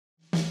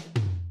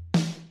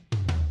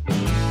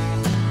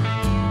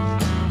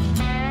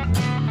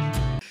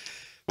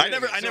I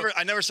never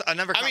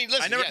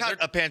caught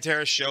a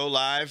Pantera show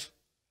live,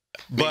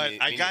 but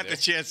I got the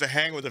chance to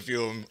hang with a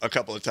few of them a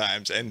couple of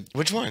times. And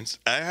which ones?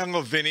 I hung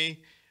with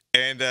Vinny,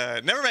 and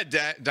never met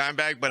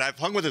Dimebag, but I've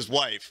hung with his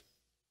wife,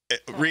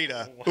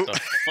 Rita. What the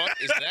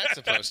fuck is that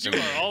supposed to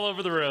mean? You are all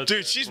over the road.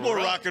 Dude, she's more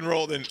rock and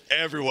roll than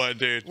everyone,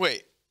 dude.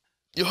 Wait,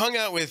 you hung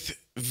out with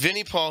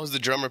Vinny Paul, who's the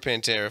drummer of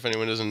Pantera, if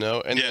anyone doesn't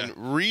know, and then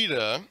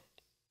Rita,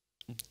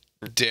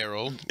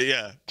 Daryl,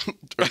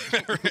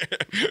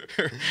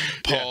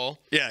 Paul,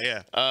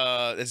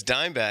 it's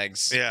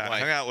Dimebag's. Yeah, I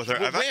hung out with her.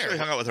 I've actually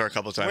hung out with her a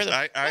couple of times.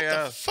 What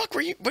the fuck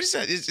were you? What is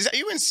that? Is that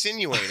you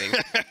insinuating?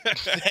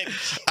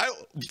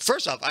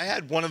 First off, I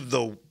had one of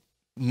the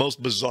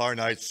most bizarre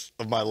nights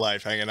of my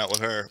life hanging out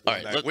with her. All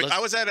right, I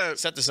was at a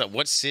set this up.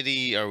 What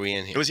city are we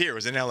in here? It was here. It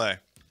was in L.A.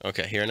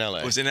 Okay, here in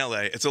L.A. It was in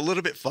L.A. It's a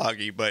little bit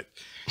foggy, but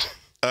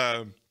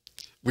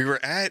we were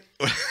at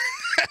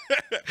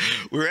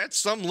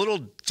some little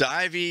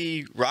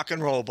divey rock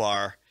and roll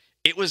bar.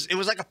 It was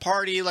like a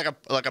party, like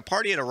a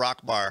party at a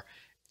rock bar,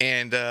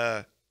 and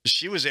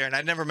she was there, and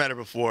I'd never met her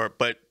before,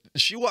 but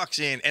she walks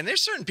in, and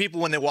there's certain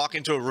people when they walk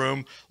into a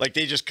room, like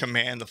they just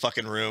command the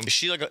fucking room. Is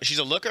she she's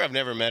a looker? I've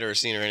never met her or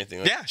seen her or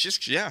anything.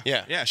 Yeah,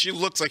 yeah. She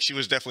looks like she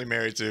was definitely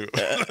married to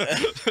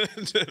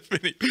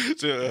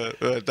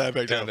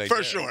Dimebag Darrell,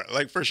 for sure,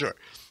 like for sure.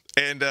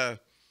 And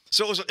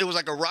so it was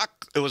like a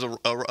rock. It was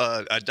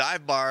a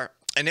dive bar,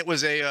 and it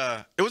was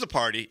a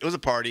party. It was a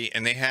party,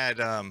 and they had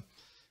a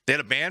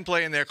band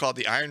playing there called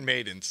the Iron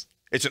Maidens.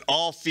 It's an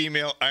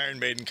all-female Iron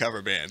Maiden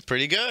cover band.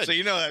 Pretty good. So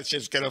you know that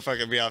shit's gonna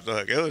fucking be off the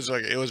hook. It was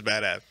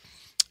badass,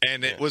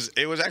 and it was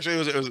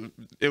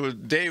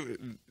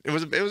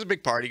a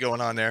big party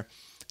going on there,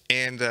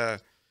 and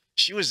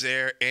she was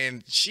there,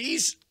 and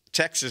she's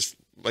Texas,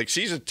 like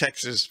she's a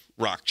Texas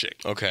rock chick.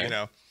 Okay, you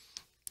know,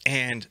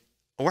 and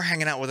we're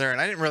hanging out with her,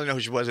 and I didn't really know who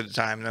she was at the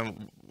time, and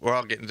then we're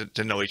all getting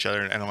to know each other,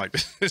 and I'm like,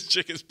 this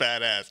chick is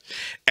badass,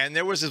 and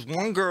there was this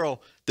one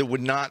girl that would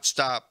not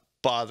stop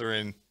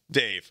bothering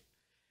Dave.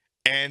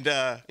 And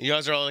you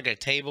guys are all like at a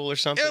table or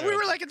something? Yeah, we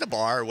were like at the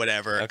bar or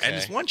whatever. Okay. And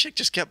this one chick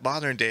just kept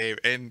bothering Dave,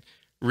 and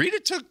Rita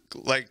took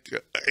like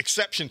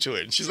exception to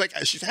it. And she's like,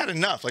 she's had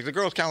enough. Like the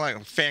girl's kind of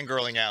like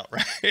fangirling out,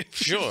 right?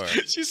 Sure.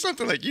 She's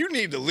something like, you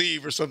need to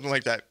leave or something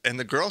like that. And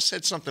the girl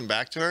said something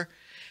back to her,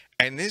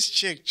 and this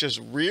chick just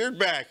reared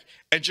back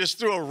and just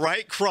threw a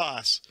right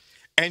cross.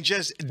 And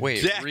just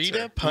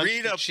Rita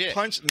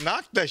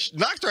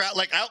knocked her out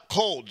like out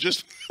cold.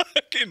 Just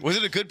fucking. Was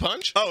it a good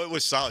punch? Oh, it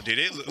was solid, dude.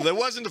 It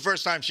wasn't the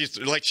first time she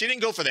didn't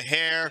go for the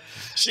hair.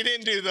 She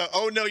didn't do the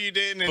no you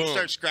didn't and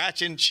start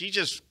scratching. She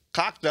just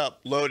cocked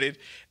up, loaded,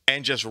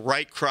 and just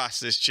right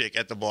crossed this chick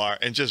at the bar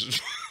and just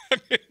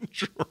fucking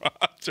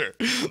dropped her.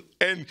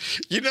 And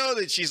you know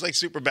that she's like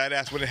super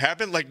badass when it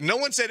happened. Like no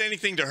one said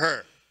anything to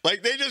her.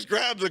 Like they just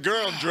grabbed the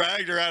girl and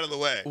dragged her out of the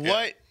way.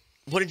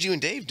 What did you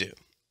and Dave do?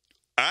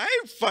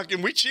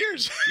 We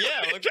cheers.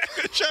 Yeah.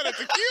 Shot at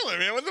tequila,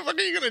 man. What the fuck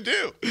are you going to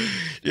do?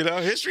 You know,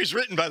 history's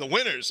written by the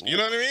winners. You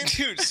know what I mean?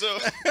 Dude, so.